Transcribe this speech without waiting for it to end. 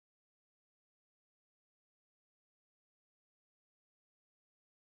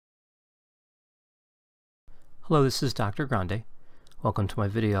Hello, this is Dr. Grande. Welcome to my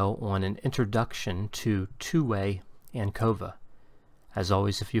video on an introduction to two-way ANCOVA. As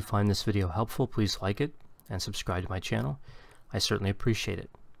always, if you find this video helpful, please like it and subscribe to my channel. I certainly appreciate it.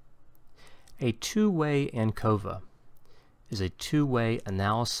 A two-way ANCOVA is a two-way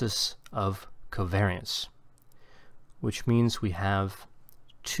analysis of covariance, which means we have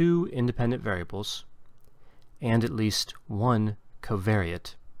two independent variables and at least one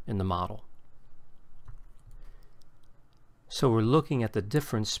covariate in the model. So we're looking at the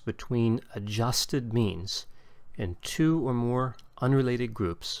difference between adjusted means in two or more unrelated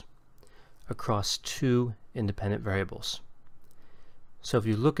groups across two independent variables. So if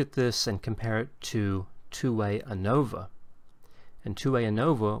you look at this and compare it to two-way ANOVA, in two-way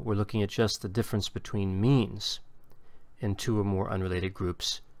ANOVA we're looking at just the difference between means in two or more unrelated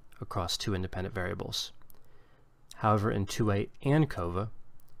groups across two independent variables. However, in two-way ANCOVA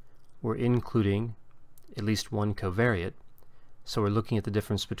we're including at least one covariate, so we're looking at the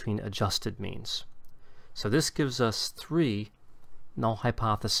difference between adjusted means. So this gives us three null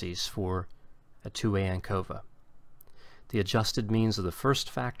hypotheses for a two-way ANCOVA. The adjusted means of the first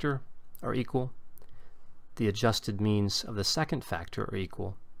factor are equal, the adjusted means of the second factor are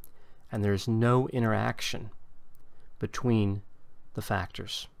equal, and there's no interaction between the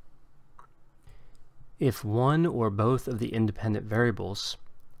factors. If one or both of the independent variables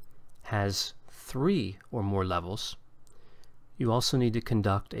has three or more levels, you also need to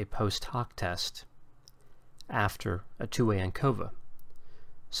conduct a post hoc test after a two-way ANCOVA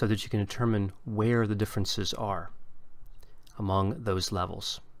so that you can determine where the differences are among those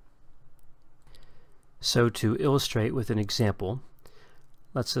levels. So to illustrate with an example,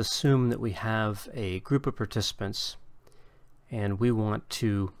 let's assume that we have a group of participants and we want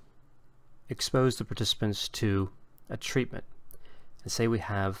to expose the participants to a treatment. And say we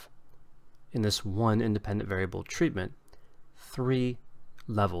have, in this one independent variable treatment, three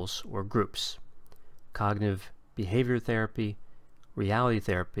levels or groups: cognitive behavior therapy, reality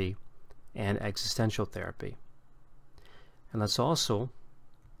therapy, and existential therapy. And let's also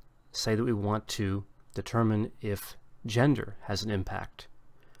say that we want to determine if gender has an impact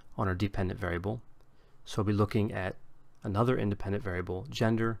on our dependent variable. So we'll be looking at another independent variable,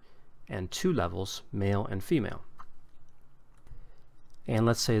 gender, and two levels, male and female. And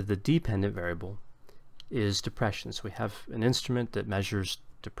let's say the dependent variable is depression. So we have an instrument that measures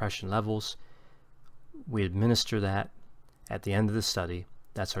depression levels. We administer that at the end of the study.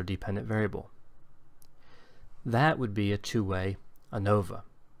 That's our dependent variable. That would be a two-way ANOVA.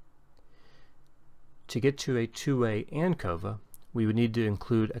 To get to a two-way ANCOVA, we would need to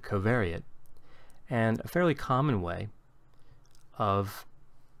include a covariate, and a fairly common way of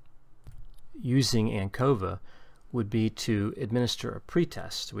using ANCOVA would be to administer a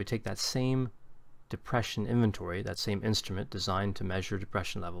pretest. We take that same depression inventory, that same instrument designed to measure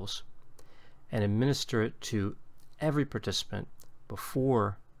depression levels, and administer it to every participant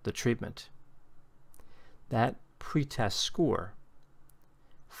before the treatment. That pretest score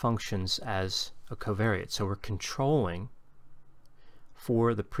functions as a covariate, so we're controlling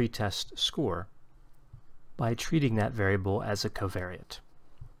for the pretest score by treating that variable as a covariate.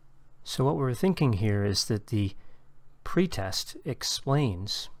 So what we're thinking here is that the pretest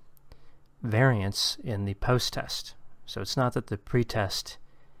explains variance in the post-test. So it's not that the pretest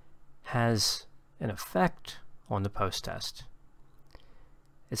has an effect on the post-test.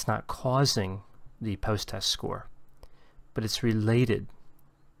 It's not causing the post-test score, but it's related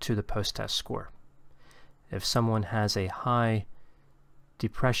to the post-test score. If someone has a high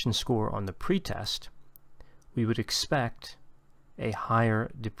depression score on the pretest, we would expect a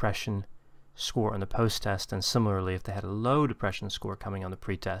higher depression score on the post-test, and similarly, if they had a low depression score coming on the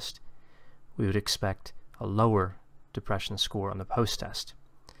pretest, we would expect a lower depression score on the post-test.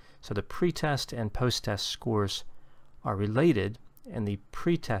 So the pretest and post-test scores are related, and the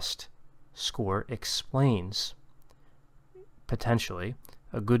pretest score explains potentially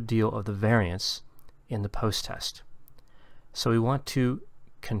a good deal of the variance in the post-test. So we want to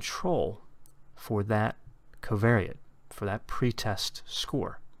control for that covariate, for that pretest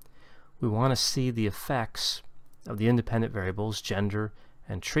score. We want to see the effects of the independent variables, gender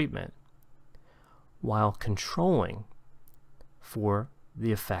and treatment, while controlling for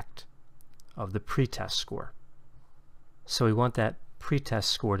the effect of the pretest score. So we want that pretest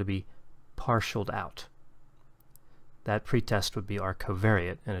score to be partialed out. That pretest would be our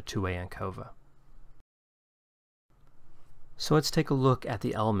covariate in a two-way ANCOVA. So let's take a look at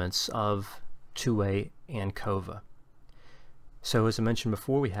the elements of two-way ANCOVA. So as I mentioned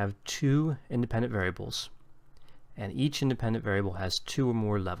before, we have two independent variables, and each independent variable has two or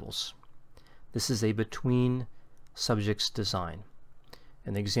more levels. This is a between subject's design.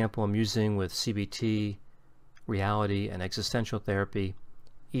 In the example I'm using with CBT, reality, and existential therapy,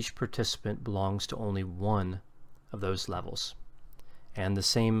 each participant belongs to only one of those levels. And the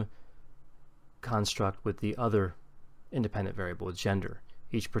same construct with the other independent variable, with gender.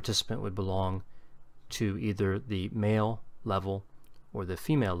 Each participant would belong to either the male level or the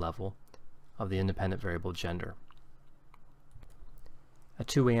female level of the independent variable gender. A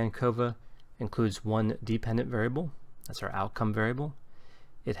two-way ANCOVA includes one dependent variable, that's our outcome variable.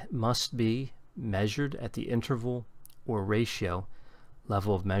 It must be measured at the interval or ratio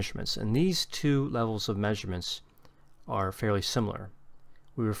level of measurements. And these two levels of measurements are fairly similar.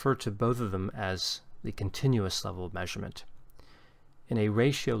 We refer to both of them as the continuous level of measurement. In a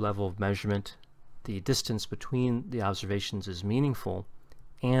ratio level of measurement, the distance between the observations is meaningful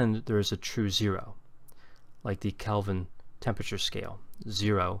and there is a true zero, like the Kelvin temperature scale.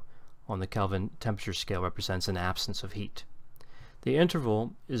 0 on the Kelvin temperature scale represents an absence of heat. The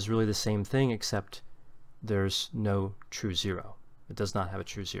interval is really the same thing, except there's no true zero. It does not have a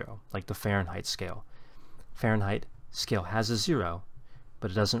true zero, like the Fahrenheit scale. Fahrenheit scale has a 0,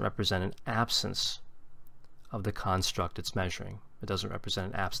 but it doesn't represent an absence of the construct it's measuring. It doesn't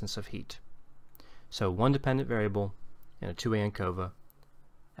represent an absence of heat. So one dependent variable in a two-way ANCOVA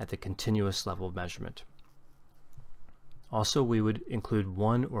at the continuous level of measurement. Also, we would include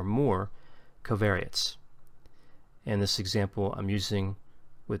one or more covariates. In this example I'm using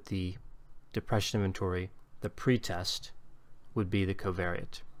with the depression inventory, the pretest would be the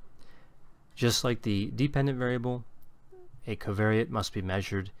covariate. Just like the dependent variable, a covariate must be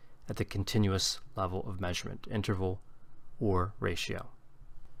measured at the continuous level of measurement, interval or ratio.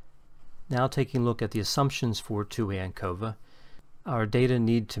 Now taking a look at the assumptions for two-way ANCOVA, our data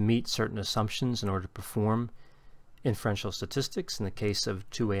need to meet certain assumptions in order to perform inferential statistics. In the case of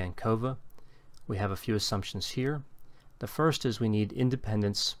two-way ANCOVA, we have a few assumptions here. The first is we need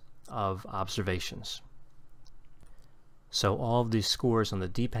independence of observations. So all of these scores on the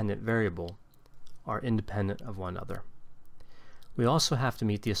dependent variable are independent of one another. We also have to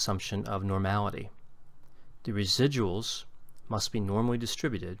meet the assumption of normality. The residuals must be normally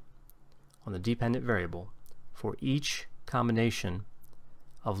distributed on the dependent variable for each combination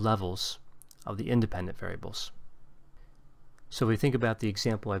of levels of the independent variables. So we think about the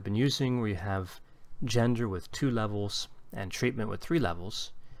example I've been using where you have gender with 2 levels and treatment with 3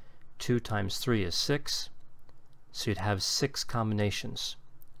 levels. 2 times 3 is 6, so you'd have 6 combinations.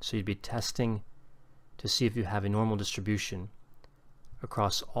 So you'd be testing to see if you have a normal distribution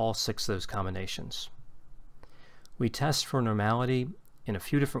across all 6 of those combinations. We test for normality in a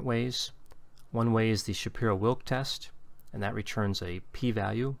few different ways. One way is the Shapiro-Wilk test, and that returns a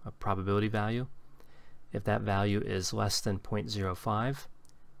p-value, a probability value. If that value is less than 0.05,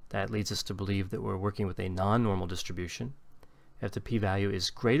 that leads us to believe that we're working with a non-normal distribution. If the p-value is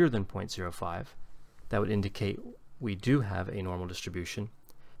greater than 0.05, that would indicate we do have a normal distribution.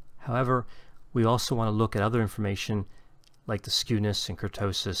 However, we also want to look at other information like the skewness and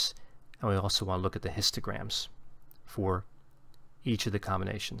kurtosis, and we also want to look at the histograms for each of the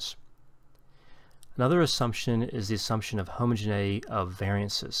combinations. Another assumption is the assumption of homogeneity of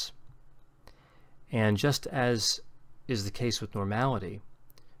variances. And just as is the case with normality,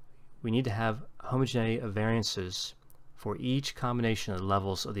 we need to have homogeneity of variances for each combination of the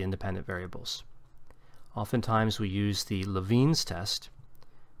levels of the independent variables. Oftentimes we use the Levene's test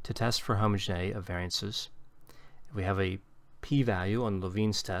to test for homogeneity of variances. If we have a p-value on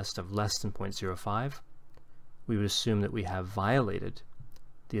Levene's test of less than 0.05, we would assume that we have violated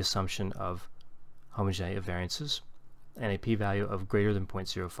the assumption of homogeneity of variances, and a p-value of greater than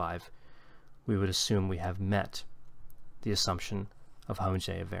 0.05, we would assume we have met the assumption of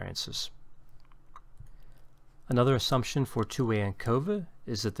homogeneity of variances. Another assumption for two-way ANCOVA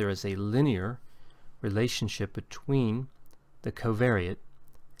is that there is a linear relationship between the covariate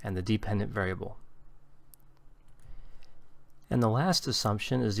and the dependent variable. And the last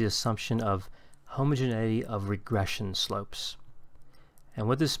assumption is the assumption of homogeneity of regression slopes. And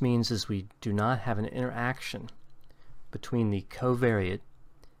what this means is we do not have an interaction between the covariate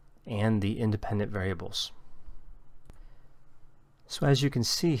and the independent variables. So as you can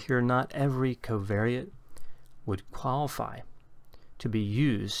see here, not every covariate would qualify to be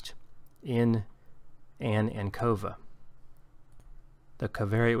used in an ANCOVA. The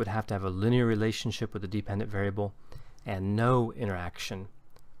covariate would have to have a linear relationship with the dependent variable and no interaction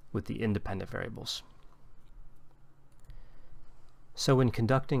with the independent variables. So when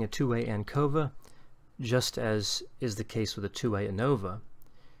conducting a two-way ANCOVA, just as is the case with a two-way ANOVA,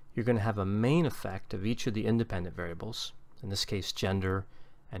 you're going to have a main effect of each of the independent variables, in this case gender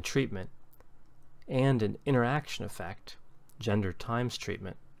and treatment, and an interaction effect, gender times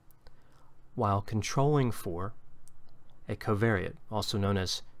treatment, while controlling for a covariate, also known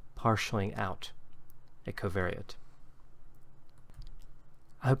as partialing out a covariate.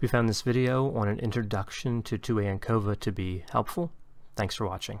 I hope you found this video on an introduction to 2A ANCOVA to be helpful. Thanks for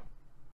watching.